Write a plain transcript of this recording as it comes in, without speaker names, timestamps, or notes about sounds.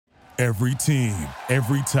Every team,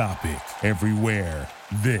 every topic, everywhere.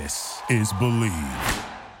 This is Believe.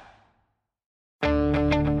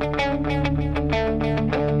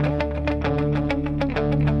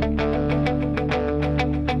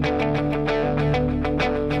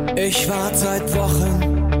 Ich warte seit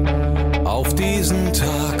Wochen auf diesen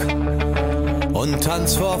Tag und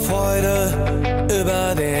tanz vor Freude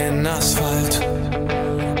über den Asphalt.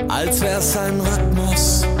 Als wär's ein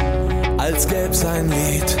Rhythmus, als gäb's ein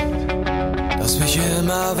Lied, das mich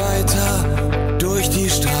immer weiter durch die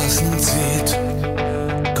Straßen zieht.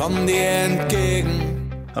 Komm dir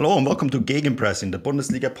entgegen. Hello and welcome to Gegenpressing, the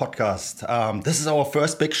Bundesliga podcast. This is our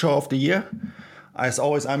first big show of the year. As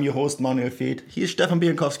always, I'm your host, Manuel Feeth. Here's Stefan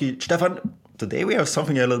Bienkowski. Stefan, today we have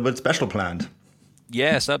something a little bit special planned.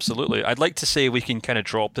 Yes, absolutely. I'd like to say we can kind of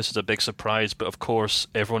drop this as a big surprise, but of course,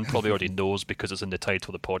 everyone probably already knows because it's in the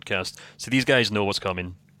title of the podcast. So these guys know what's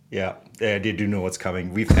coming. Yeah, they do know what's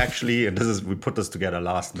coming. We've actually, and we put this together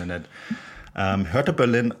last minute. Hertha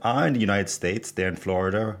Berlin are in the United States. They're in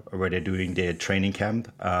Florida, where they're doing their training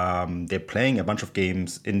camp. They're playing a bunch of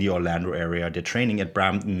games in the Orlando area. They're training at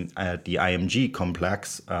Brampton at the IMG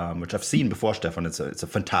complex, which I've seen before, Stefan. It's a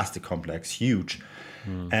fantastic complex, huge.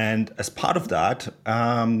 And as part of that,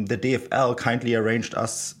 the DFL kindly arranged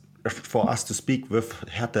for us to speak with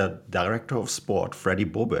Hertha Director of Sport, Freddy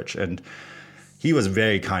Bobic. And he was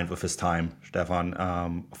very kind with his time, Stefan.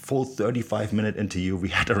 Full 35-minute interview. We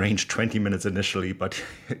had arranged 20 minutes initially, but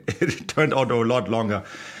it turned out a lot longer.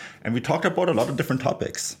 And we talked about a lot of different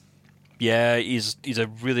topics. Yeah, he's a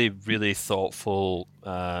really, really thoughtful,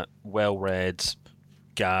 well-read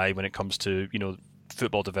guy when it comes to,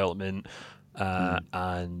 football development.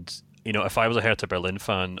 And, if I was a Hertha Berlin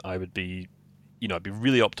fan, I would be I'd be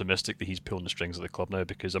really optimistic that he's pulling the strings of the club now,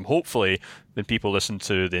 because hopefully when people listen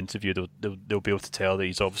to the interview, they'll be able to tell that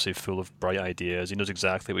he's obviously full of bright ideas. He knows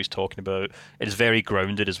exactly what he's talking about. It is very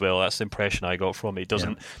grounded as well. That's the impression I got from it.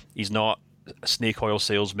 He's not a snake oil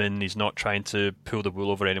salesman. He's not trying to pull the wool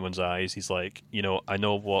over anyone's eyes. He's like, I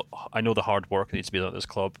know the hard work that needs to be done at this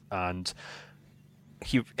club, and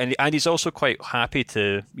he's also quite happy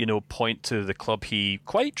to point to the club he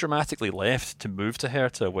quite dramatically left to move to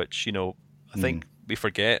Hertha, which I think we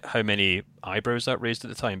forget how many eyebrows that raised at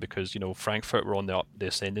the time, because Frankfurt were on the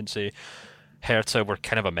ascendancy, Hertha were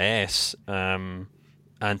kind of a mess, and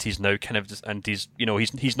he's now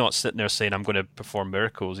he's not sitting there saying I'm going to perform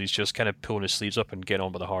miracles. He's just kind of pulling his sleeves up and getting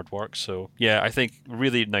on with the hard work. So yeah, I think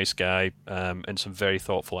really nice guy, and some very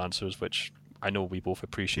thoughtful answers, which I know we both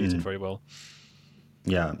appreciated very well.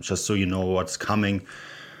 Yeah, just so you know what's coming,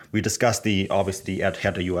 we discussed the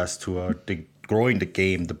Hertha US tour, growing the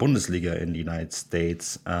game, the Bundesliga in the United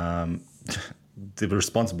States, the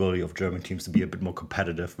responsibility of German teams to be a bit more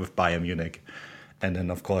competitive with Bayern Munich. And then,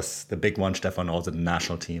 of course, the big one, Stefan, also the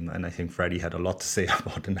national team. And I think Freddie had a lot to say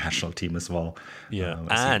about the national team as well. Yeah,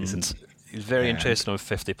 he's very interested on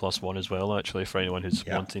 50+1 as well, actually, for anyone who's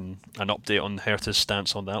wanting an update on Hertha's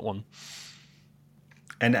stance on that one.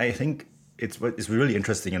 And I think it's really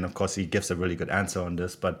interesting. And, of course, he gives a really good answer on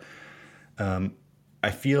this. But I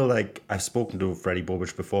feel like I've spoken to Freddy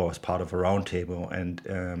Bobic before as part of a roundtable, and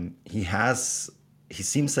he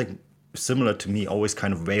seems like similar to me, always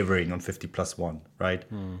kind of wavering on 50+1, right?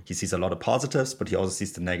 He sees a lot of positives, but he also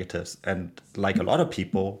sees the negatives, and like a lot of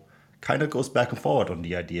people, kind of goes back and forward on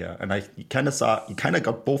the idea. And you kind of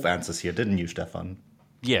got both answers here, didn't you, Stefan?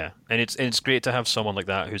 Yeah, and it's great to have someone like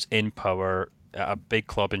that who's in power at a big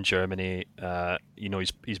club in Germany.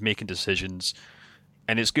 He's making decisions.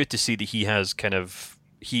 And it's good to see that he has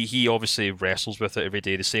he obviously wrestles with it every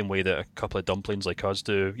day, the same way that a couple of dumplings like us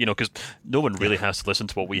do, because no one really has to listen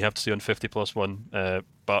to what we have to say on 50+1.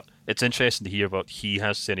 But it's interesting to hear what he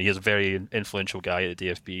has to say. And he is a very influential guy at the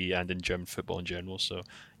DFB and in German football in general. So,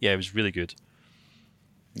 yeah, it was really good.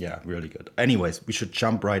 Yeah, really good. Anyways, we should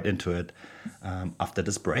jump right into it after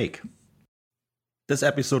this break. This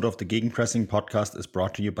episode of the Gegenpressing podcast is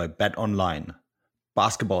brought to you by BetOnline.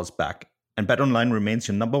 Basketball is back, and BetOnline remains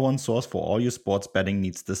your number one source for all your sports betting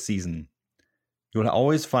needs this season. You'll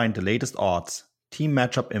always find the latest odds, team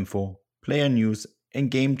matchup info, player news, and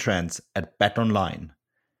game trends at BetOnline.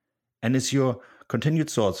 And is your continued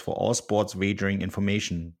source for all sports wagering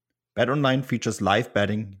information. BetOnline features live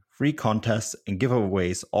betting, free contests, and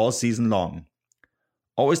giveaways all season long.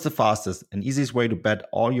 Always the fastest and easiest way to bet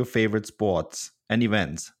all your favorite sports and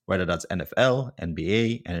events, whether that's NFL,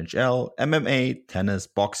 NBA, NHL, MMA, tennis,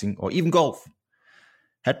 boxing, or even golf.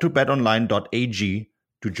 Head to betonline.ag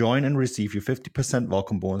to join and receive your 50%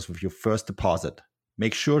 welcome bonus with your first deposit.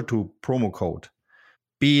 Make sure to promo code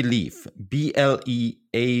BELIEVE,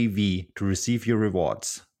 BLEAV, to receive your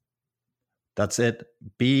rewards. That's it,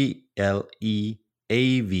 BLEAV,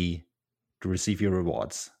 to receive your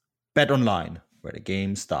rewards. Bet online, where the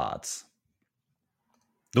game starts.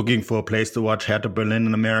 Looking for a place to watch Hertha Berlin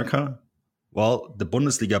in America? Well, the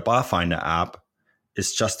Bundesliga Barfinder app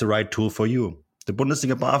is just the right tool for you. The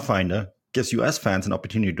Bundesliga Barfinder gives US fans an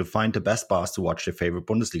opportunity to find the best bars to watch their favorite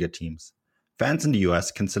Bundesliga teams. Fans in the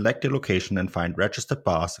US can select their location and find registered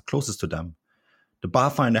bars closest to them. The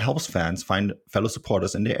Barfinder helps fans find fellow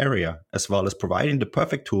supporters in their area, as well as providing the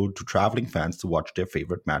perfect tool to traveling fans to watch their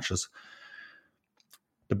favorite matches.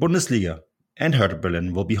 The Bundesliga and Hertha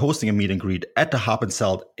Berlin will be hosting a meet and greet at the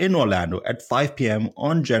Happenfeld in Orlando at 5 p.m.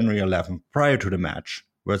 on January 11th prior to the match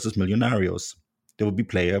versus Millonarios. There will be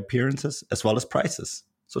player appearances as well as prizes.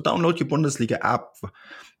 So download your Bundesliga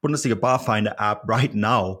Barfinder app right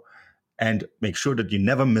now and make sure that you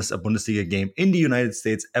never miss a Bundesliga game in the United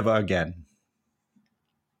States ever again.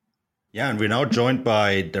 Yeah, and we're now joined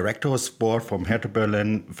by Director of Sport from Hertha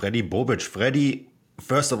Berlin, Freddy Bobic. Freddy,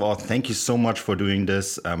 first of all, thank you so much for doing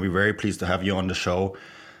this. We're very pleased to have you on the show.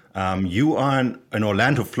 You are in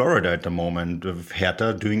Orlando, Florida at the moment with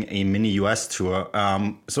Hertha doing a mini US tour.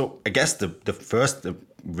 So I guess the first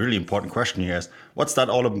really important question here is, what's that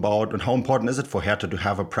all about and how important is it for Hertha to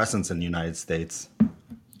have a presence in the United States?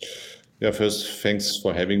 Yeah, first, thanks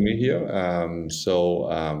for having me here. We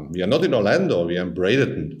are not in Orlando. We are in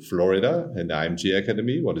Bradenton, Florida, in the IMG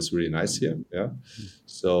Academy, what is really nice here. Yeah.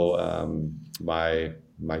 So my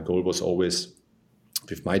goal was always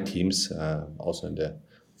with my teams, also in the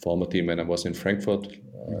former team when I was in Frankfurt,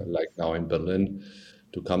 like now in Berlin,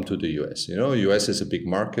 to come to the US. You know, US is a big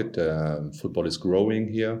market. Football is growing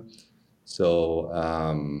here. So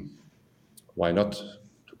why not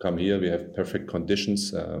come here? We have perfect conditions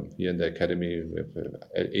here in the academy. We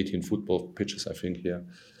have 18 football pitches, I think, here.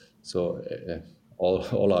 So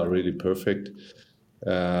all are really perfect.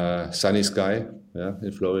 Sunny sky, yeah,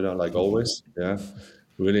 in Florida, like always. Yeah,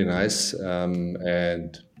 really nice.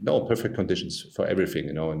 And perfect conditions for everything,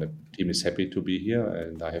 you know. And the team is happy to be here,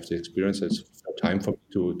 and I have the experience. It's time for me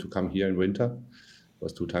to come here in winter. It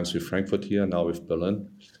was 2 times with Frankfurt here, now with Berlin.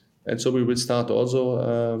 And so we will start also,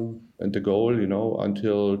 and the goal, you know,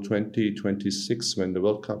 until 2026, when the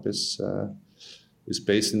World Cup is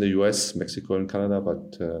based in the US, Mexico and Canada,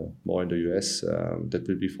 but more in the US. That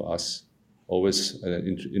will be for us always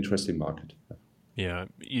an interesting market. Yeah,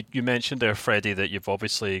 you mentioned there, Freddie, that you've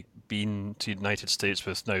obviously been to the United States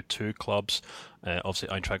with now 2 clubs, obviously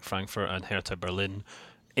Eintracht Frankfurt and Hertha Berlin.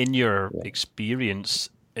 In your experience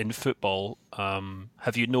in football,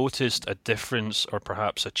 have you noticed a difference or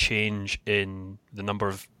perhaps a change in the number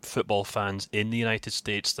of football fans in the United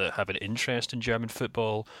States that have an interest in German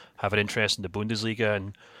football, have an interest in the Bundesliga?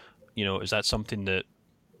 And, you know, is it something that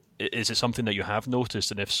you have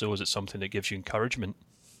noticed? And if so, is it something that gives you encouragement?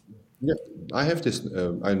 Yeah, I have this.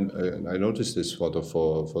 I noticed this for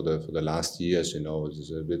the last years. You know,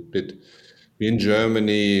 it's a bit in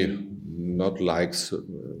Germany. Not like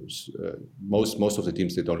most of the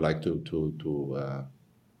teams, they don't like to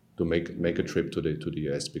make a trip to the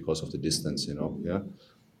US because of the distance. You know, yeah.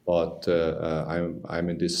 But I'm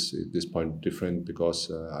in this point different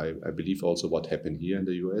because I believe also what happened here in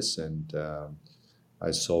the US, and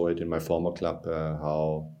I saw it in my former club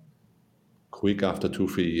how quick after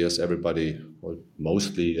 2-3 years, everybody, or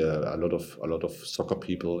mostly a lot of soccer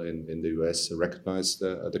people in the US recognized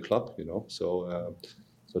the club, you know. So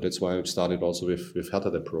that's why I've started also with Hertha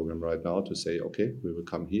the program right now to say, okay, we will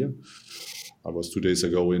come here. I was 2 days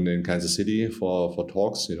ago in Kansas City for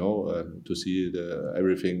talks, you know, to see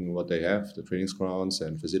everything what they have, the training grounds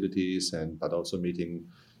and facilities, but also meeting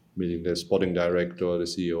the sporting director, the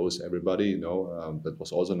CEOs, everybody, you know. That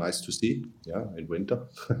was also nice to see, yeah, in winter.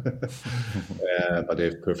 But they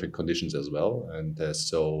have perfect conditions as well, and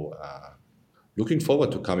so looking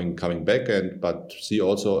forward to coming back, but see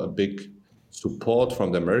also a big support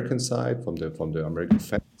from the American side, from the American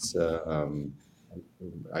fans.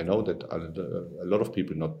 I know that a lot of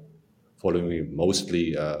people not following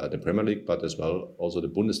mostly the Premier League, but as well also the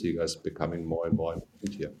Bundesliga is becoming more and more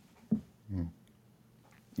important here. Mm.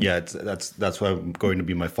 Yeah, that's why I'm going to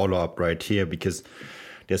be my follow-up right here, because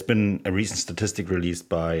there's been a recent statistic released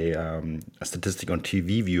by a statistic on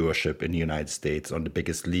TV viewership in the United States on the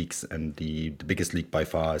biggest leagues, and the biggest league by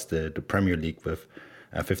far is the Premier League with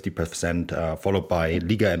 50%, followed by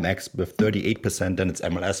Liga MX with 38%, and it's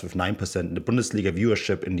MLS with 9%. The Bundesliga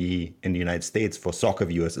viewership in the United States for soccer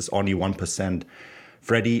viewers is only 1%.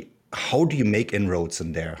 Freddie, how do you make inroads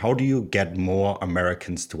in there? How do you get more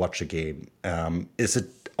Americans to watch a game? Is it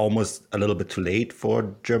almost a little bit too late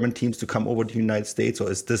for German teams to come over to the United States, or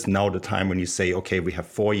is this now the time when you say, okay, we have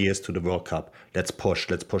 4 years to the World Cup, let's push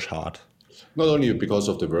hard? Not only because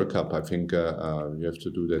of the World Cup, I think you have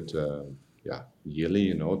to do that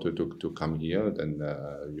yearly, to come here. Then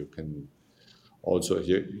you can also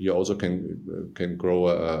you also can grow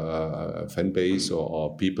a fan base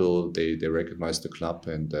or people they recognize the club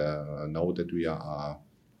and know that we are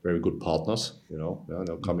very good partners.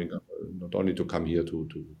 They're coming not only to come here to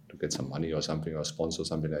get some money or something or sponsor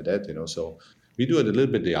something like that. So we do it a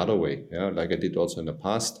little bit the other way. Like I did also in the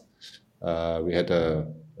past. We had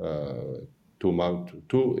 2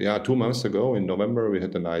 months ago in November. We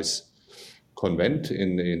had a nice convent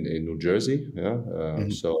in New Jersey.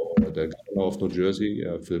 So the governor of New Jersey,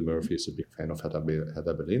 Phil Murphy, is a big fan of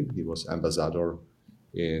Hertha Berlin. He was ambassador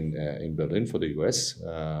in Berlin for the US.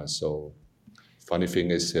 So funny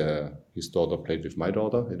thing is, his daughter played with my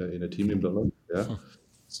daughter in a team in Berlin.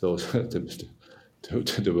 So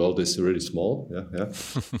the world is really small.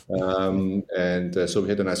 So we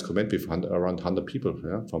had a nice convent with around 100 people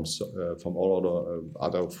from all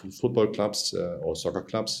other football clubs or soccer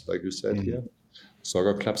clubs, like you said here.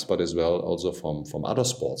 Soccer clubs, but as well also from other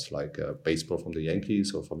sports like baseball from the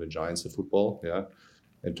Yankees or from the Giants, the football.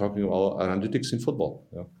 And talking about analytics in football,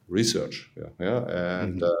 research.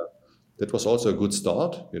 And that was also a good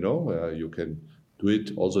start. You can do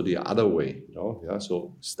it also the other way.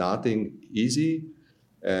 So starting easy,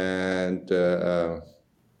 and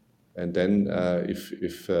then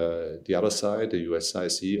if the other side, the US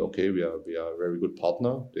side, see, okay, we are a very good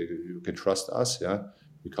partner. You can trust us.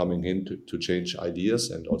 We're coming in to change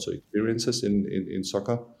ideas and also experiences in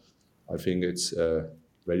soccer. I think it's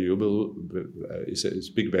valuable. It's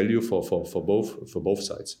big value for both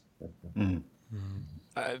sides.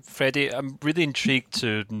 Freddie, I'm really intrigued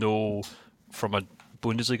to know from a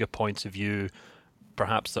Bundesliga point of view,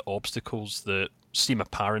 perhaps the obstacles that seem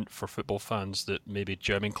apparent for football fans that maybe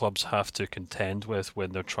German clubs have to contend with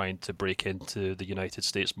when they're trying to break into the United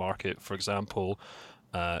States market. For example,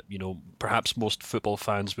 perhaps most football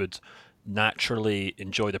fans would naturally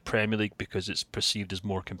enjoy the Premier League because it's perceived as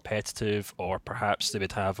more competitive, or perhaps they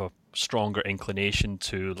would have a stronger inclination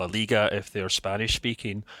to La Liga if they're Spanish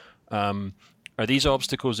speaking. Are these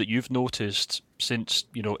obstacles that you've noticed since,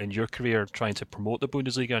 in your career trying to promote the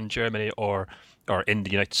Bundesliga in Germany or in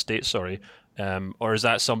the United States, sorry? Or is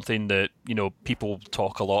that something that, people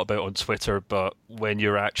talk a lot about on Twitter, but when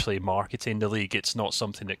you're actually marketing the league, it's not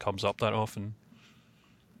something that comes up that often?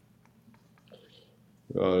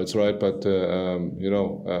 That's right, but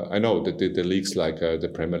I know that the leagues like the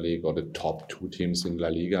Premier League or the top two teams in La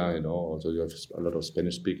Liga, also you have a lot of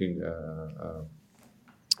Spanish-speaking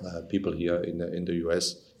people here in the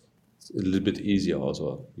US. It's a little bit easier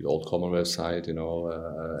also. The old Commonwealth side,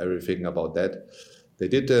 everything about that. They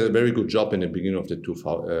did a very good job in the beginning of the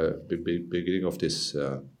beginning of this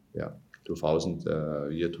 2000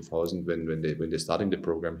 when they starting the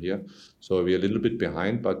program here. So we're a little bit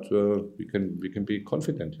behind, but we can be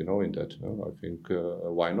confident, in that. I think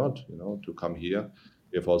why not, to come here.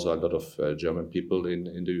 We have also a lot of German people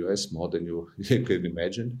in the US, more than you can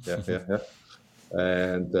imagine.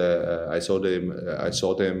 And I saw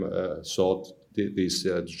these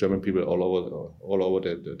German people all over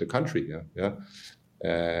the country.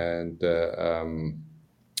 And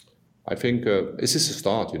I think this is a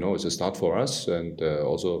start. It's a start for us, and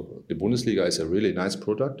also the Bundesliga is a really nice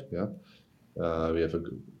product. We have a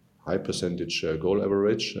high percentage goal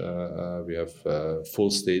average. We have full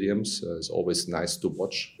stadiums. It's always nice to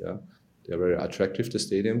watch. They're very attractive, the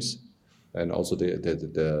stadiums, and also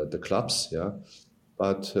the clubs.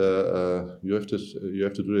 But you have to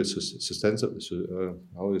do it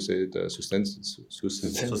how do you say it?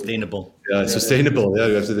 Sustainable. Yeah, sustainable.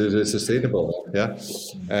 You have to do it sustainable.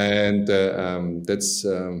 And that's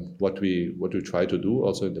what we try to do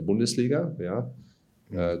also in the Bundesliga.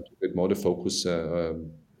 To get more the focus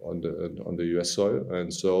on the US soil,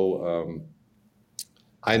 and so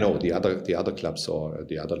I know the other clubs or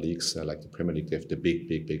the other leagues like the Premier League, they have the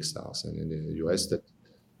big stars, and in the US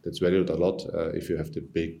that's valued a lot if you have the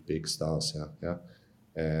big stars.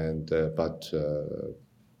 And but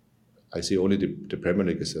I see only the Premier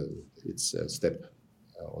League it's a step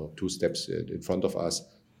or two steps in front of us,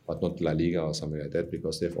 but not La Liga or something like that,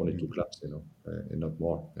 because they have only two clubs, and not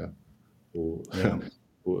more. Who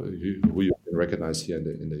you can recognize here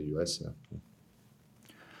in the US.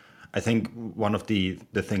 I think one of the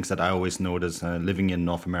things that I always notice living in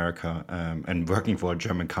North America and working for a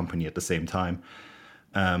German company at the same time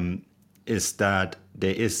is that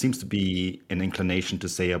there seems to be an inclination to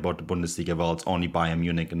say about the Bundesliga, well, it's only Bayern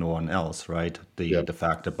Munich and no one else, right? The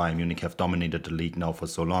fact that Bayern Munich have dominated the league now for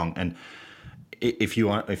so long. And if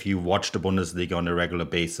you watch the Bundesliga on a regular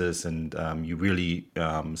basis and you really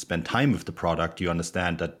spend time with the product, you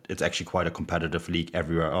understand that it's actually quite a competitive league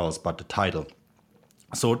everywhere else but the title.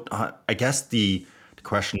 So I guess the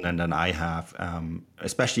question and then I have,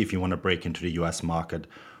 especially if you want to break into the US market,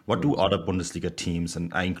 what do other Bundesliga teams,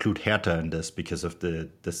 and I include Hertha in this because of the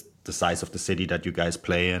size of the city that you guys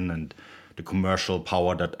play in and the commercial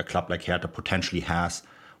power that a club like Hertha potentially has,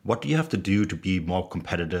 what do you have to do to be more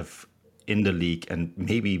competitive in the league and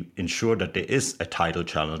maybe ensure that there is a title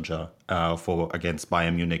challenger against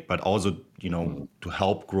Bayern Munich, but also, to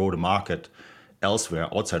help grow the market elsewhere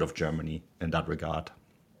outside of Germany in that regard?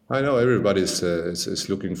 I know everybody is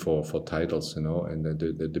looking for titles, and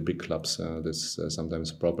the big clubs. That's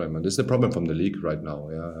sometimes a problem, and this is the problem from the league right now.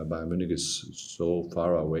 Yeah, Bayern Munich is so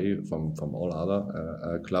far away from all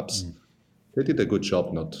other clubs. They did a good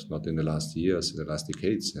job, not in the last years, in the last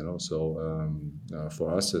decades. So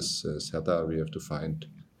for us as Hertha, we have to find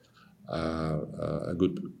a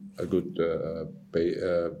good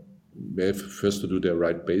we have first to do the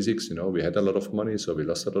right basics. We had a lot of money, so we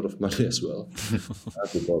lost a lot of money as well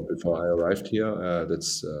before I arrived here.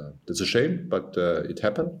 That's a shame, but it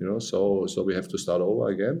happened. So we have to start over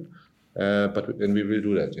again. But then we will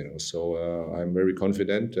do that. So I'm very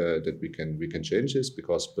confident that we can change this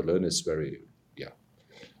because Berlin is very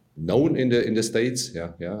known in the States.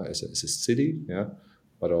 As a city.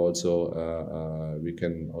 But also we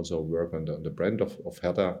can also work on the brand of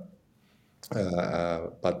Hertha.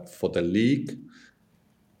 But for the league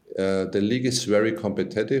is very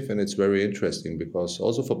competitive and it's very interesting because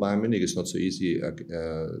also for Bayern Munich it's not so easy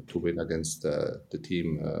to win against the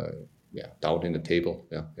team down in the table.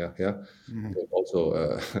 Mm-hmm. They also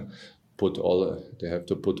they have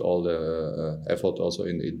to put all the effort also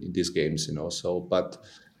in these games. So but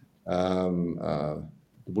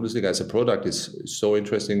the Bundesliga as a product is so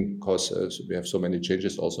interesting because we have so many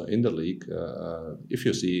changes also in the league. If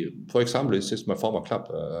you see, for example, it's just my former club.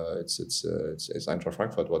 It's Eintracht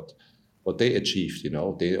Frankfurt. What they achieved,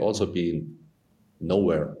 they also been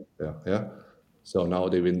nowhere. Yeah. So now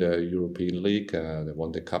they win the European League. They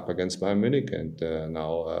won the cup against Bayern Munich, and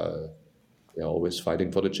now they're always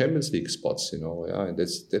fighting for the Champions League spots. And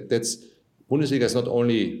that's Bundesliga is not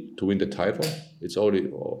only to win the title. It's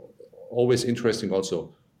always interesting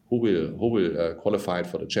also who will qualify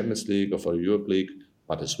for the Champions League or for the Europe League,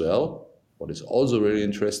 but as well, what is also really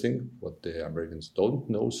interesting, what the Americans don't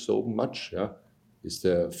know so much, is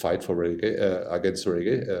the fight for against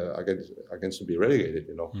to be relegated.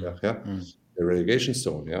 The relegation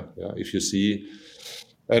zone. If you see,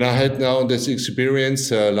 and I had now this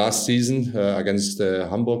experience last season against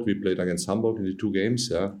Hamburg. We played against Hamburg in the 2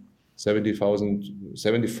 games.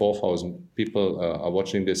 74,000 people are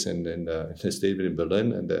watching this in the stadium in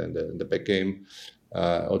Berlin, and the back game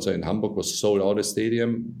also in Hamburg was sold out. The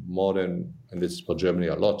stadium more than, and this is for Germany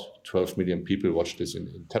a lot. 12 million people watch this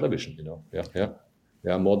in television.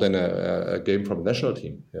 More than a game from a national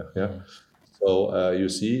team. So you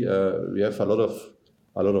see, we have a lot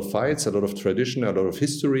of fights, a lot of tradition, a lot of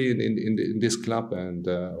history in this club, and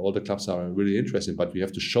all the clubs are really interesting. But we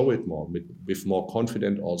have to show it more with more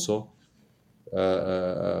confidence also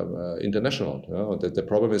international. The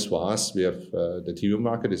problem is for us, we have the TV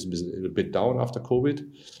market is a little bit down after COVID,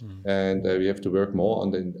 and we have to work more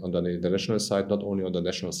on the international side, not only on the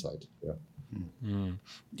national side.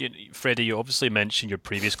 Freddie, you obviously mentioned your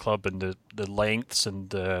previous club and the lengths and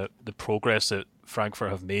the progress that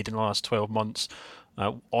Frankfurt have made in the last 12 months.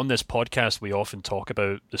 On this podcast, we often talk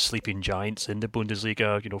about the sleeping giants in the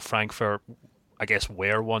Bundesliga. Frankfurt, I guess,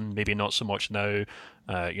 were one, maybe not so much now.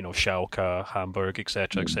 Schalke, Hamburg,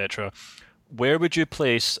 etc., etc. Where would you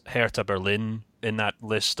place Hertha Berlin in that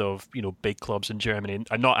list of big clubs in Germany?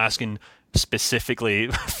 I'm not asking specifically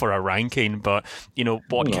for a ranking, but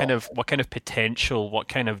what kind of potential, what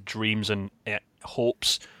kind of dreams and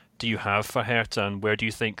hopes do you have for Hertha, and where do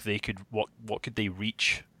you think they could what could they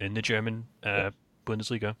reach in the German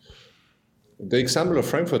Bundesliga? The example of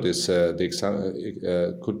Frankfurt is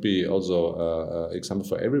could be also example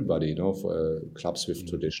for everybody, for clubs with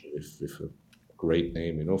tradition, with a great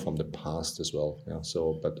name, from the past as well.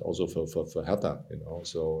 So, but also for Hertha,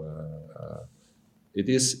 So it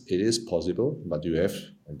is possible, but you have,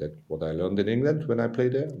 and that's what I learned in England when I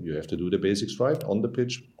played there. You have to do the basics right on the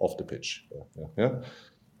pitch, off the pitch.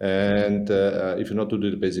 And if you not do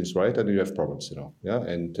the basics right, then you have problems,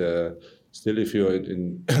 And still, if you're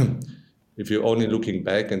if you're only looking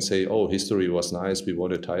back and say, "Oh, history was nice, we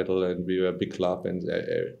won a title and we were a big club," and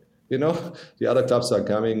the other clubs are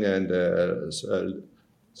coming and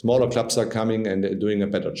smaller clubs are coming and doing a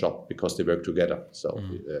better job because they work together. So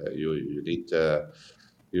you need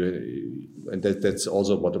And that's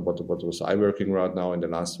also what was I working right now in the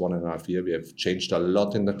last 1.5 years. We have changed a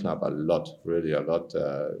lot in the club, really a lot,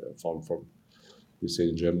 from we say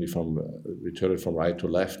in Germany, we turn it from right to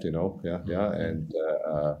left, and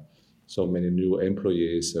so many new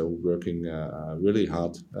employees working really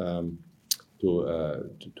hard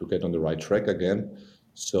to get on the right track again.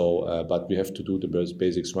 So, but we have to do the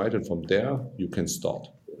basics right, and from there you can start,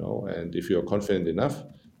 and if you're confident enough,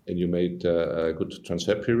 and you made good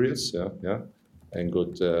transfer periods, and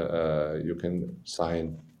good, you can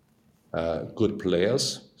sign good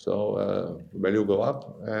players. So value go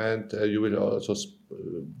up, and you will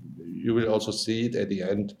also see it at the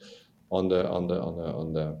end on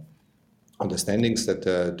the standings that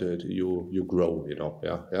you grow.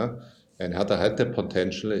 And Hertha had the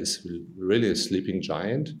potential, is really a sleeping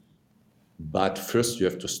giant. But first you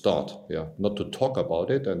have to start, not to talk about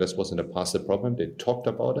it. And this was in the past the problem. They talked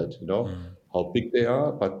about it, how big they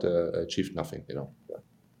are, but achieved nothing,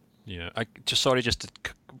 Yeah, sorry just to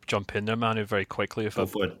jump in there, Manu, very quickly. If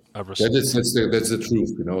that's the truth, So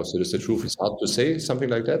that's the truth. It's hard to say something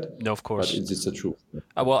like that. No, of course. But it's the truth.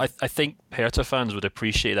 Well, I think Hertha fans would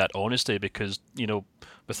appreciate that honesty because,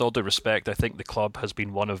 with all due respect, I think the club has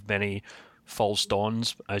been one of many false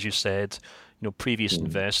dawns, as you said. Previous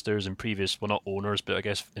investors and well, not owners, but I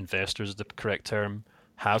guess investors is the correct term,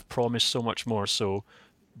 have promised so much more. So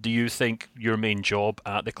do you think your main job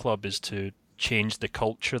at the club is to change the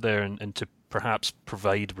culture there and to perhaps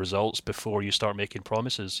provide results before you start making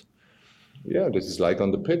promises? Yeah, this is like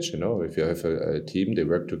on the pitch, if you have a team, they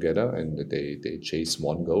work together and they chase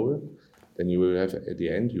one goal, then you will have, at the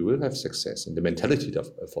end, you will have success, and the mentality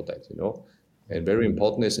for that, And very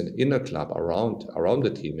important is an inner club around the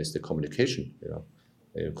team is the communication.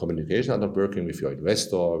 Communication are not working with your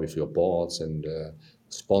investor, with your boards and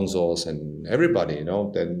sponsors and everybody.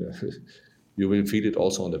 Then you will feel it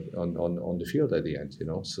also on the field at the end.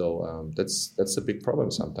 So that's a big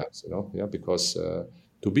problem sometimes. Because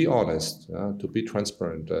to be honest, to be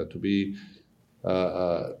transparent, to be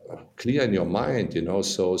clear in your mind.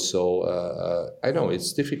 So I know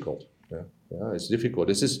it's difficult. It's difficult.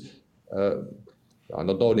 This is.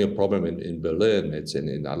 Not only a problem in Berlin, it's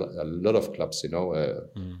in a lot of clubs, all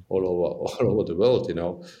over the world,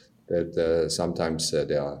 that sometimes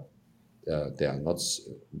they are not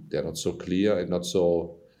so clear and not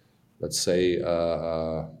so, let's say,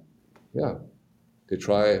 they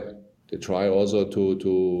try also to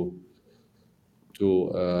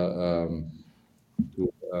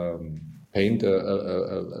paint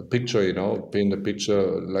a picture, paint a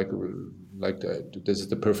picture like this is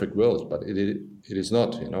the perfect world, but it is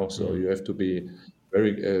not, So you have to be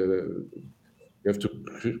very, you have to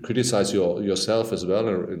criticize yourself as well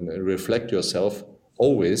and reflect yourself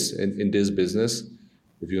always in this business.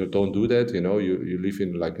 If you don't do that, you live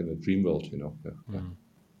in a dream world,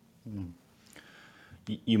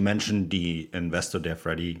 You mentioned the investor there,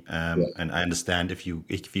 Freddie, and I understand if you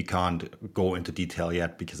can't go into detail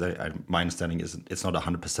yet because my understanding is it's not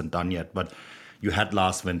 100% done yet, but. You had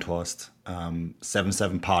Lars Windhorst,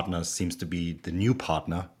 77 Partners seems to be the new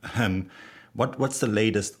partner. What's the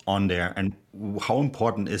latest on there, and how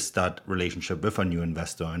important is that relationship with a new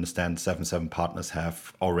investor? I understand 77 Partners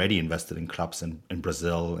have already invested in clubs in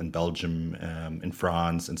Brazil, in Belgium, in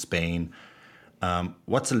France, in Spain.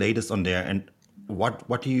 What's the latest on there, and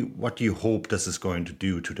what do you hope this is going to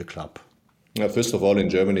do to the club? First of all, in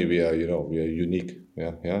Germany we are unique. We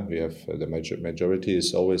have the majority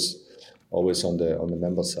is always on the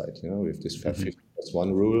member side, with this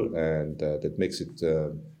 50+1 rule, and that makes it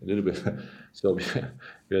a little bit. So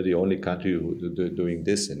we are the only country doing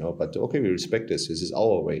this, But okay, we respect this. This is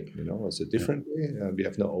our way, It's a different way. We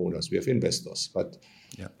have no owners, we have investors, but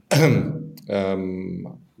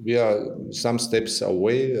we are some steps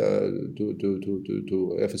away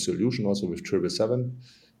to have a solution also with 777.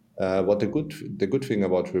 What the good thing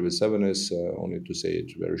about 777 is, only to say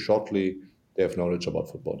it very shortly. They have knowledge about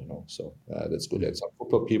football, so that's good. They have some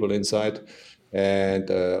football people inside,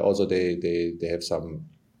 and also they have some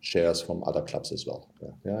shares from other clubs as well,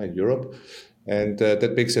 in Europe, and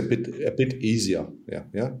that makes it a bit easier.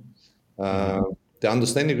 The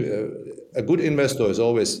understanding, a good investor is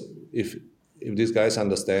always if these guys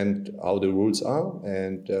understand how the rules are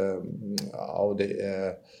and how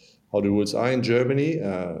the rules are in Germany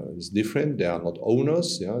is different. They are not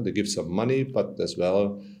owners. They give some money, but as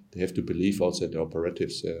well. They have to believe also in the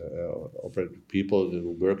operative people who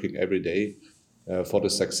are working every day for the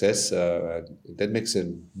success. That makes it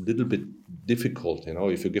a little bit difficult,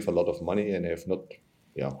 if you give a lot of money and have not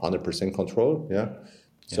 100% control.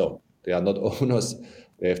 So they are not owners.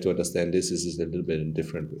 They have to understand this is a little bit in a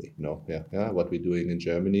different way, what we're doing in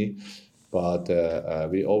Germany. But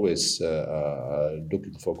we always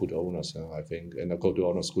looking for good owners, I think, and good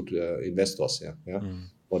owners, good investors,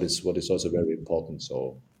 What is also very important,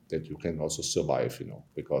 so that you can also survive,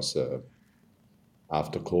 because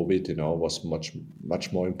after COVID, was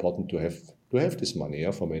much more important to have this money,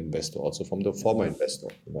 from an investor, also from the former investor,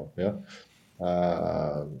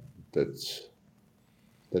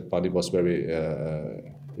 that money was very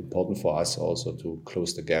important for us also to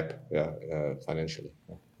close the gap, financially.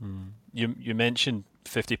 You mentioned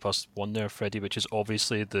 50+1 there, Freddie, which is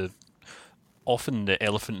obviously often the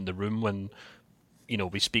elephant in the room when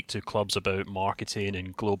we speak to clubs about marketing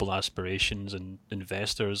and global aspirations and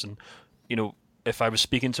investors. And if I was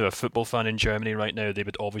speaking to a football fan in Germany right now, they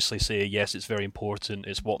would obviously say, yes, it's very important.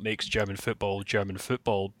 It's what makes German football.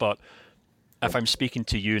 But if I'm speaking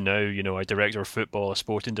to you now, a director of football, a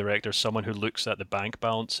sporting director, someone who looks at the bank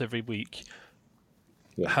balance every week,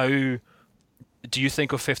 how do you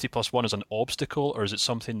think of 50+1 as an obstacle, or is it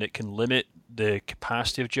something that can limit the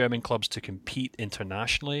capacity of German clubs to compete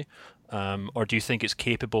internationally? Or do you think is it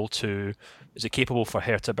capable for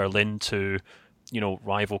Hertha Berlin to,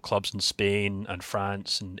 rival clubs in Spain and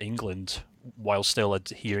France and England while still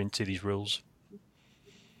adhering to these rules?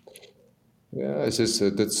 Yeah, that's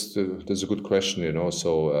a good question,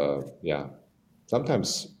 So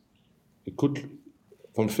sometimes it could.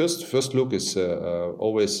 From first look, is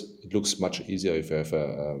always it looks much easier if you have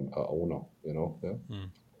a owner,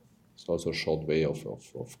 It's also a short way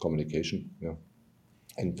of communication,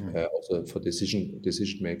 and also for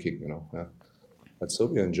decision making, But so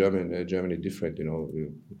we are in Germany different,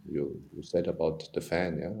 You said about the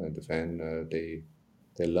fan, and the fan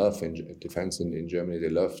they love the fans in Germany. They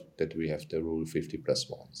love that we have the rule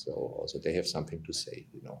 50+1, so also they have something to say,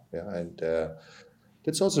 and.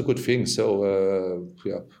 That's also a good thing. So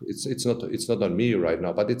it's not on me right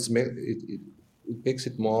now, but it makes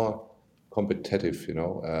it more competitive,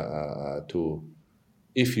 to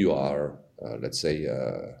if you are let's say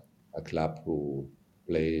a club who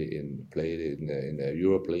play in the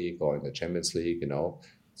Europe League or in the Champions League,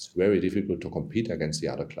 it's very difficult to compete against the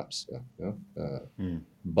other clubs.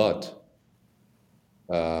 But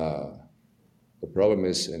the problem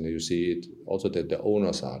is, and you see it also, that the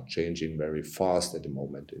owners are changing very fast at the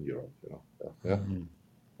moment in Europe.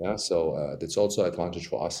 So that's also an advantage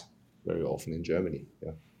for us very often in Germany.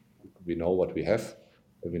 We know what we have,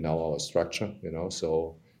 and we know our structure.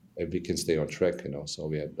 So we can stay on track. So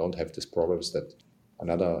we don't have these problems that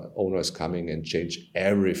another owner is coming and change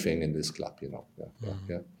everything in this club.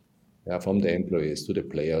 From the employees to the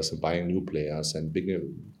players and buying new players and big.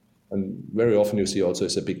 And very often you see also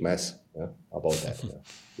it's a big mess about that.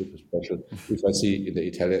 Especially if I see in the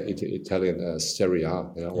Italian Serie A,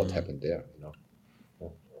 what happened there.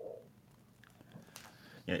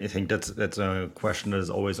 Yeah, I think that's a question that is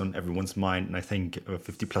always on everyone's mind, and I think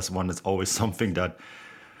 50+1 is always something that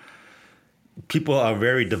people are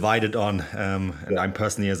very divided on. And I'm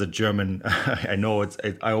personally, as a German, I know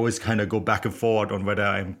I always kind of go back and forth on whether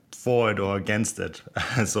I'm for it or against it.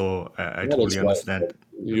 So I totally understand. Right.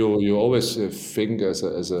 You always think as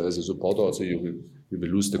a supporter also you will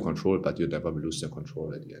lose the control, but you never will lose the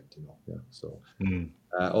control at the end. So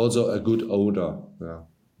also a good owner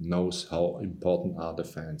knows how important are the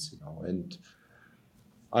fans, And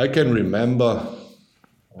I can remember,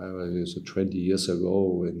 so 20 years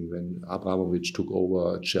ago when Abramovich took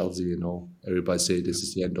over Chelsea, everybody say this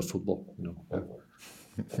is the end of football,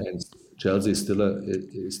 And Chelsea is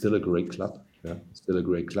still a great club, still a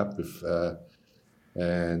great club with.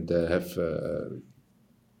 And have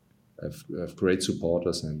great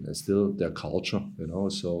supporters and still their culture,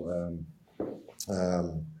 So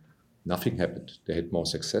nothing happened. They had more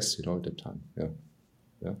success, at that time.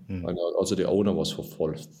 And also the owner was for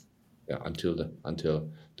full, until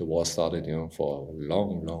the war started, for a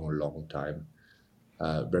long time.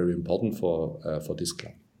 Very important for this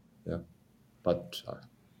club. But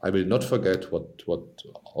I will not forget what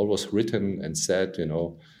all was written and said,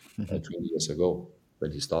 20 years ago.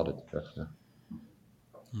 When he started.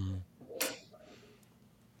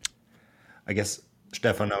 I guess,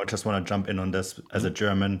 Stefan, I just want to jump in on this as a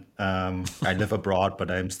German. I live abroad, but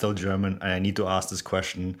I'm still German, and I need to ask this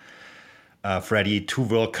question. Freddie, 2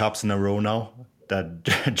 World Cups in a row now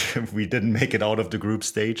that we didn't make it out of the group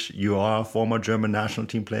stage. You are a former German national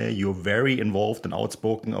team player. You're very involved and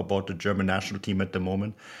outspoken about the German national team at the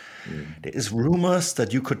moment. There is rumors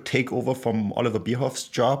that you could take over from Oliver Bierhoff's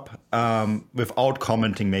job, without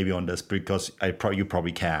commenting maybe on this, because you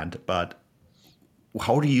probably can't. But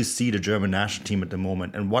how do you see the German national team at the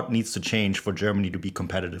moment, and what needs to change for Germany to be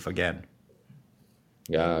competitive again?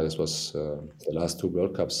 Yeah, this was the last 2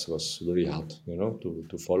 World Cups was really hard,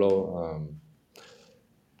 to follow.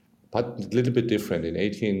 But a little bit different in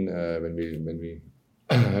 18 when we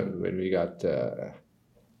when we got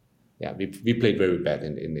we played very bad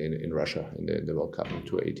in Russia in the World Cup in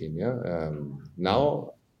 2018. Yeah,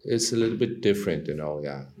 now it's a little bit different.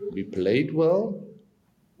 We played well,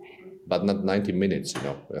 but not 90 minutes.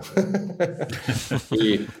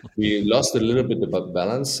 we lost a little bit about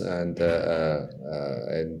balance, and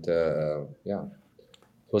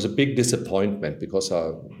it was a big disappointment because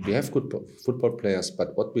we have good football players,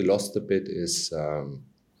 but what we lost a bit is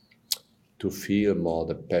to feel more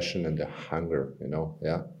the passion and the hunger,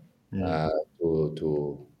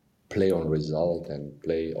 to play on result and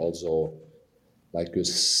play also like you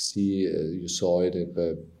saw it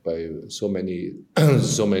by so many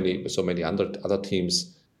other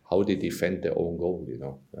teams, how they defend their own goal,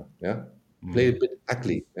 play a bit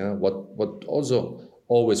ugly. What also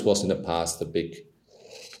always was in the past a big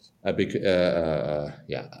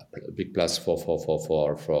plus for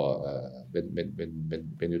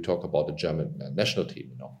when you talk about the German national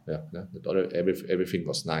team, everything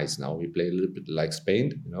was nice. Now we play a little bit like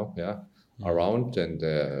Spain, around, and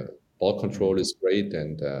ball control is great,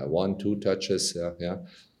 and 1-2 touches,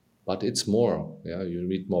 but it's more. You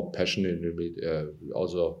need more passion, and you need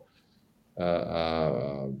also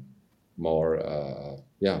more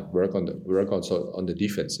work on the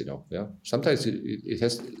defense. Sometimes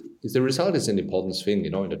the result is an important thing.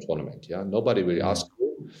 In the tournament. Nobody will ask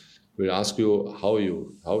you. Will ask you how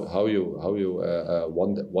you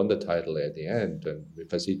won the title at the end. And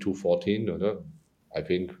if I see 2014, I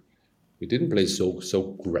think we didn't play so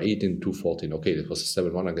great in 2014. Okay, it was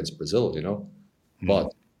 7-1 against Brazil.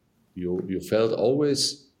 But you felt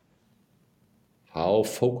always how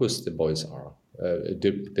focused the boys are.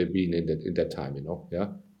 They've been in that time,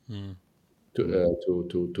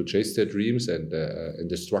 to chase their dreams, and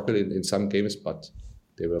they struggle in some games, but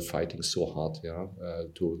they were fighting so hard,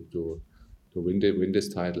 to win this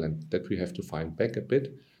title, and that we have to find back a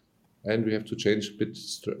bit, and we have to change a bit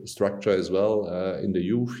structure as well in the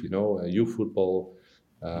youth, youth football.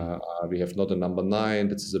 We have not a number 9.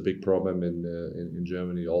 This is a big problem in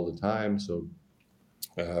Germany all the time. So.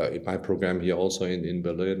 In my program here also in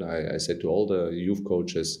Berlin, I said to all the youth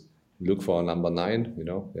coaches, look for a number 9,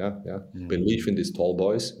 believe in these tall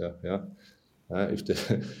boys, if if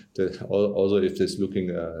they're looking,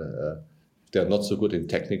 they're not so good in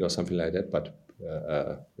technique or something like that, but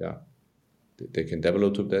they can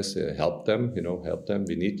develop to this, help them.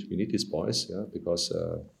 We need these boys, because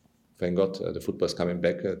thank God the football is coming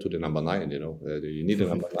back to the number 9. You need a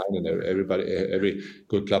number 9, and every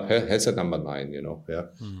good club has a number 9. And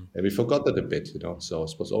we forgot that a bit. So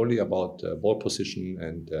it was only about ball position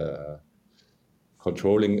and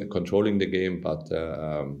controlling the game, but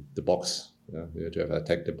the box. We had to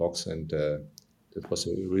attack the box, and that was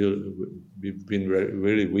we've been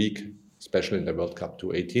really weak, especially in the World Cup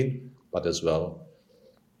 2018, but as well.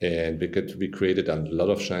 And we created a lot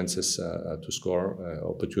of chances to score,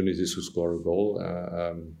 opportunities to score a goal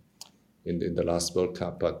in the last World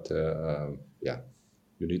Cup. But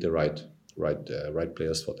you need the right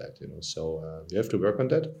players for that. So you have to work on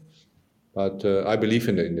that. But I believe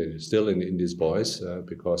still in these boys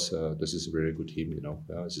because this is a very good team.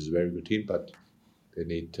 This is a very good team, but they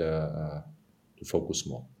need to focus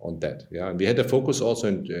more on that. And we had a focus also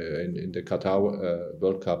in the Qatar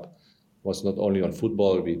World Cup. Was not only on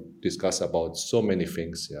football. We discuss about so many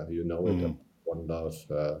things. It, One Love,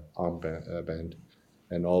 armband,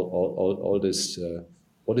 and all this.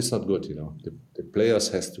 What is not good, The players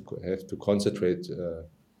have to concentrate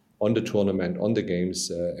on the tournament, on the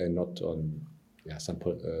games, and not on some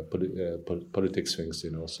politics things.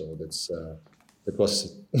 So that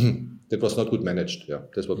was not good managed.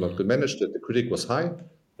 This was not good managed. The critic was high,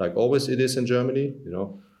 like always it is in Germany.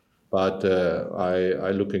 But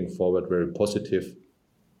I looking forward very positive,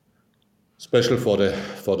 especially for the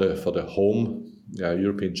home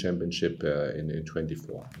European Championship in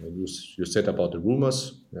 24. You said about the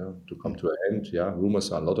rumors, to come to an end.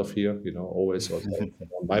 Rumors are a lot of here, always on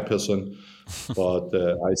my person. But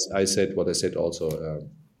I said what I said also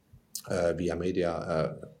via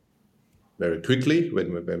media very quickly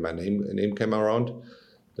when my name came around.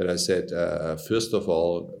 That I said, first of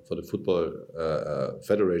all, for the football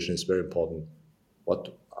federation, it's very important. What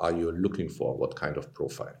are you looking for? What kind of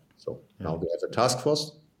profile? So now they have a task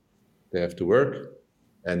force. They have to work,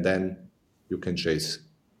 and then you can chase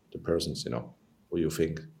the persons, who you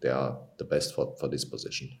think they are the best for this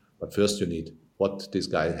position. But first, you need what this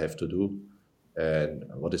guy have to do and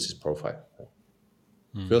what is his profile.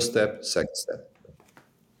 First step, second step.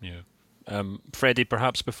 Yeah. Freddie,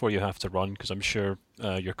 perhaps before you have to run, because I'm sure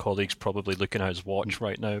your colleague's probably looking at his watch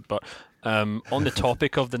right now, but on the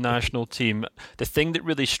topic of the national team, the thing that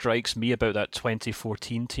really strikes me about that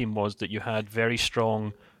 2014 team was that you had very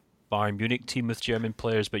strong Bayern Munich team with German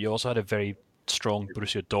players, but you also had a very strong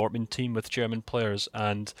Borussia Dortmund team with German players.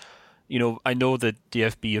 And, I know that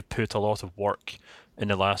DFB have put a lot of work in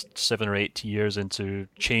the last 7 or 8 years into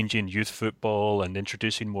changing youth football and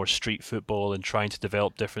introducing more street football and trying to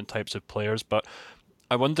develop different types of players. But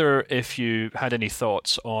I wonder if you had any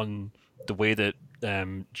thoughts on the way that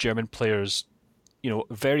German players,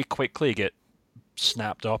 very quickly get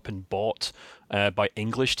snapped up and bought by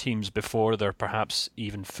English teams before they're perhaps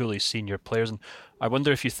even fully senior players. And I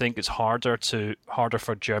wonder if you think it's harder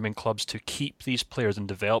for German clubs to keep these players and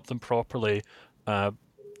develop them properly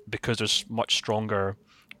because there's much stronger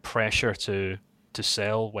pressure to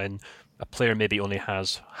sell when a player maybe only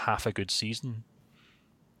has half a good season.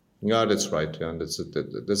 Yeah, that's right. Yeah,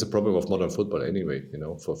 that's a problem of modern football anyway.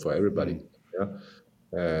 For everybody. Yeah,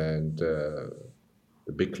 and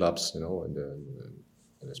the big clubs, and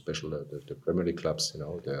especially the Premier League clubs,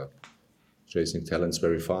 they're chasing talents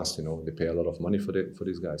very fast. They pay a lot of money for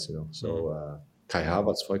these guys. So Kai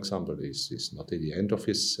Havertz, for example, is not at the end of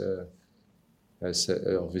his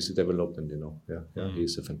development.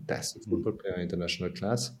 He's a fantastic football player, international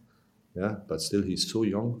class. Yeah, but still he's so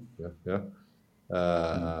young.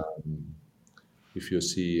 If you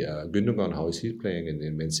see Gündogan, how is he playing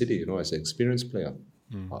in Man City? As an experienced player,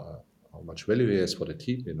 how much value he has for the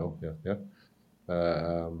team.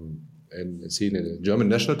 And seeing the German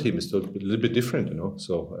national team is still a little bit different.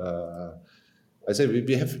 So I say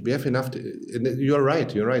we have enough. And you're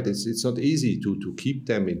right. It's not easy to keep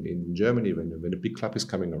them in Germany when a big club is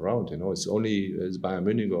coming around. It's Bayern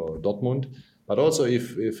Munich or Dortmund. But also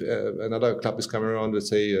if another club is coming around, let's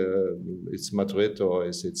say it's Madrid or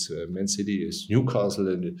it's Man City, it's Newcastle,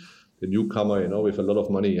 and the newcomer, with a lot of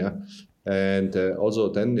money, yeah. And also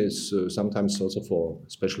then it's sometimes also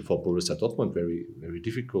especially for Borussia Dortmund, very, very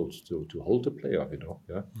difficult to hold the player,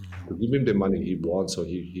 to give him the money he wants so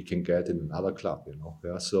he can get in another club,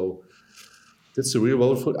 yeah. So that's the real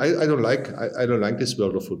world of football. I don't like this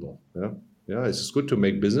world of football, yeah. Yeah, it's good to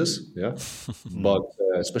make business, yeah, but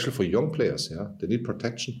especially for young players, yeah, they need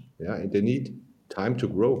protection, yeah, and they need time to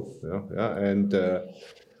grow, yeah, and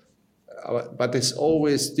but it's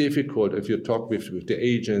always difficult if you talk with the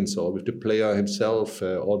agents or with the player himself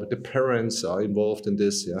or with the parents are involved in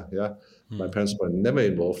this, yeah. My parents were never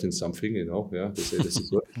involved in something, yeah. They say this is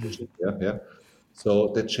good, yeah.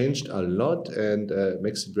 So that changed a lot and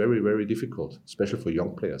makes it very, very difficult, especially for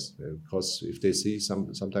young players, because if they see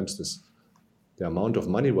sometimes the amount of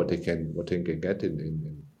money what they can get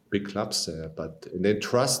in big clubs, but and then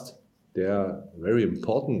trust, they are very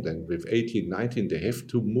important. And with 18, 19, they have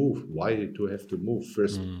to move. Why do they have to move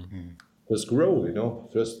first? First grow,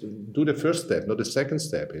 first do the first step, not the second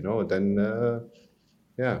step, and then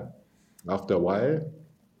after a while,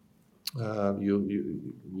 you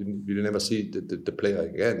will never see the player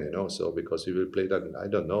again, So because you will play that, I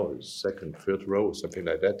don't know, second, third row, something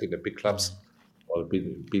like that in the big clubs. Or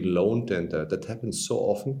be loaned, and that happens so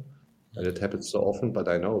often. But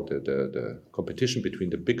I know that the competition between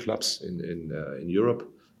the big clubs in Europe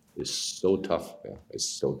is so tough. Yeah, it's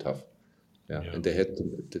so tough. Yeah, and they had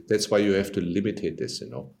that's why you have to limit this.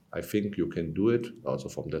 I think you can do it also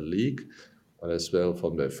from the league, but as well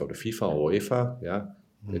for the FIFA or UEFA. Yeah,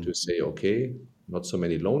 that you say okay, not so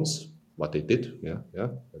many loans. What they did. Yeah,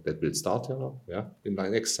 that will start. In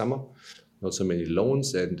next summer, not so many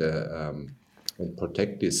loans and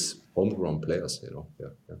protect these homegrown players,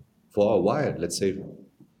 for a while, let's say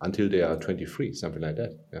until they are 23, something like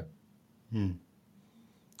that. Yeah.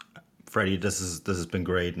 Freddie, this has been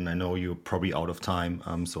great, and I know you're probably out of time.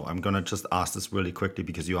 So I'm gonna just ask this really quickly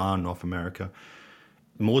because you are in North America.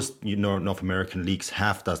 Most North American leagues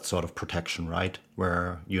have that sort of protection, right?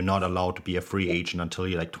 Where you're not allowed to be a free agent until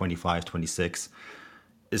you're like 25, 26.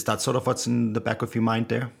 Is that sort of what's in the back of your mind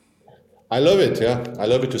there? I love it, yeah. I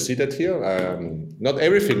love it to see that here. Not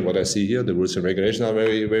everything what I see here, the rules and regulations are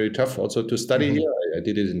very, very tough also to study here. I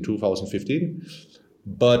did it in 2015,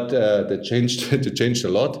 but they changed a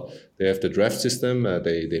lot. They have the draft system.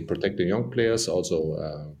 They protect the young players. Also,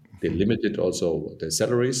 they limited also the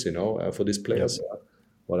salaries, for these players.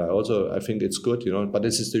 But I think it's good, But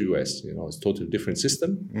this is the US, It's a totally different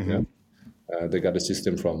system. Yeah. They got a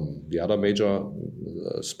system from the other major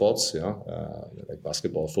sports, like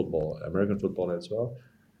basketball, football, American football as well.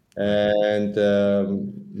 And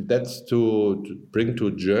that's to bring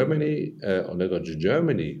to Germany, or not to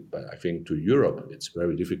Germany, but I think to Europe, it's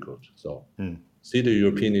very difficult. So see the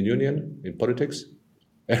European Union in politics,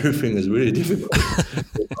 everything is really difficult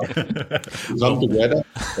to come together,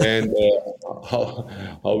 and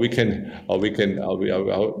how we can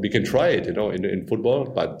try it, in football,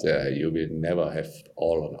 but you will never have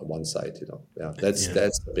all on one side, That's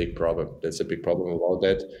a big problem. That's a big problem about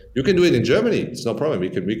that. You can do it in Germany; it's no problem. We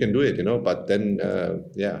can do it, But then,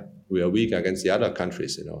 we are weak against the other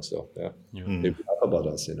countries, So they talk about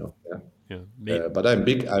us, But I'm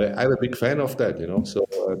a big fan of that, So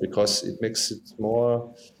because it makes it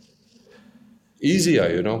more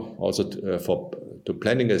easier, also to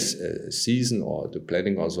planning a season, or to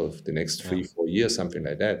planning also the next 3-4 years, something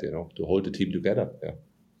like that, to hold the team together,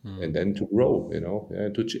 and then to grow,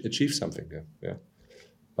 to achieve something,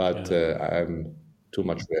 But I'm too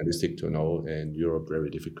much realistic to know, and Europe very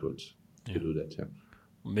difficult to do that.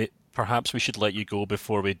 Perhaps we should let you go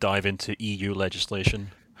before we dive into EU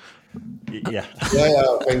legislation. Yeah.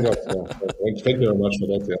 Thank God. Thank you very much for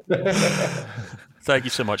that. Thank you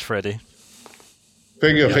so much, Freddie.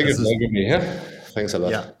 Thank you for having me. Thanks a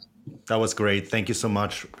lot. Yeah, that was great. Thank you so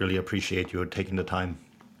much. Really appreciate you taking the time.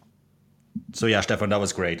 So Stefan, that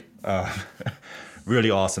was great. Really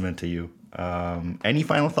awesome interview. Any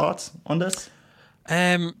final thoughts on this?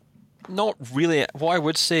 Not really. What I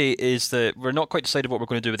would say is that we're not quite decided what we're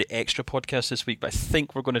going to do with the extra podcast this week, but I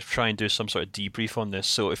think we're going to try and do some sort of debrief on this.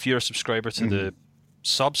 So if you're a subscriber to the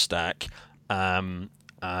Substack, and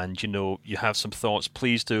you have some thoughts,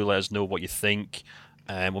 please do let us know what you think,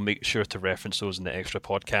 and we'll make sure to reference those in the extra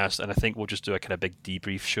podcast. And I think we'll just do a kind of big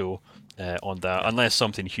debrief show on that, unless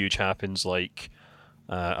something huge happens, like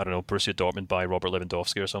I don't know, Borussia Dortmund by Robert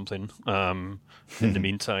Lewandowski or something. In the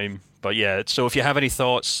meantime, but so if you have any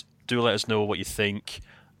thoughts, do let us know what you think.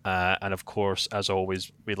 And of course, as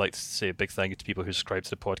always, we'd like to say a big thank you to people who subscribe to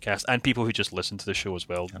the podcast and people who just listen to the show as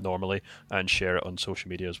well normally and share it on social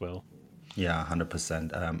media as well. Yeah,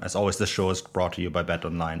 100%. As always, the show is brought to you by Bet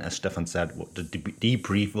Online. As Stefan said, the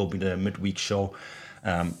debrief will be the midweek show.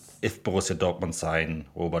 If Borussia Dortmund sign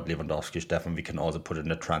Robert Lewandowski, Stefan, we can also put it in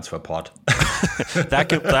the transfer pot.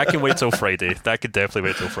 that can wait till Friday. That could definitely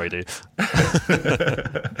wait till Friday.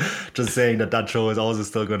 Just saying that show is also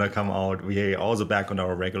still going to come out. We are also back on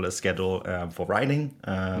our regular schedule for writing.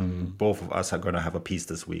 Both of us are going to have a piece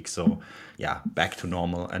this week. So, back to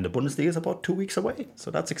normal. And the Bundesliga is about 2 weeks away.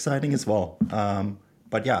 So that's exciting as well.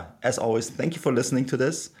 But as always, thank you for listening to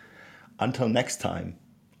this. Until next time,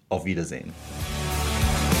 auf Wiedersehen.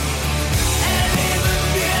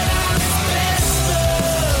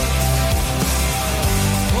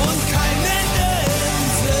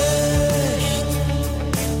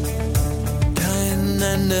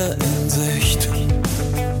 In Sicht.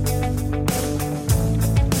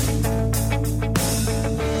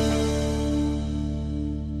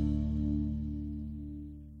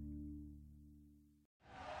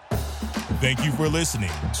 Thank you for listening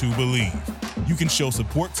to Believe. You can show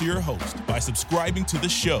support to your host by subscribing to the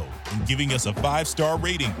show and giving us a 5-star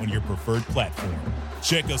rating on your preferred platform.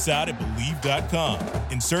 Check us out at Believe.com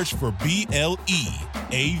and search for BLEAV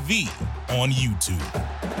on YouTube.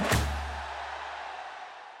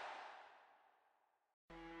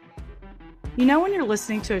 You know when you're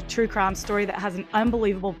listening to a true crime story that has an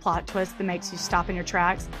unbelievable plot twist that makes you stop in your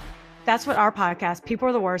tracks? That's what our podcast, People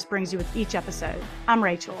Are the Worst, brings you with each episode. I'm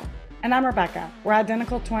Rachel. And I'm Rebecca. We're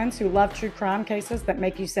identical twins who love true crime cases that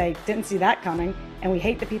make you say, didn't see that coming, and we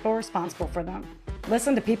hate the people responsible for them.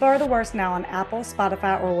 Listen to People Are the Worst now on Apple,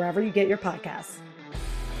 Spotify, or wherever you get your podcasts.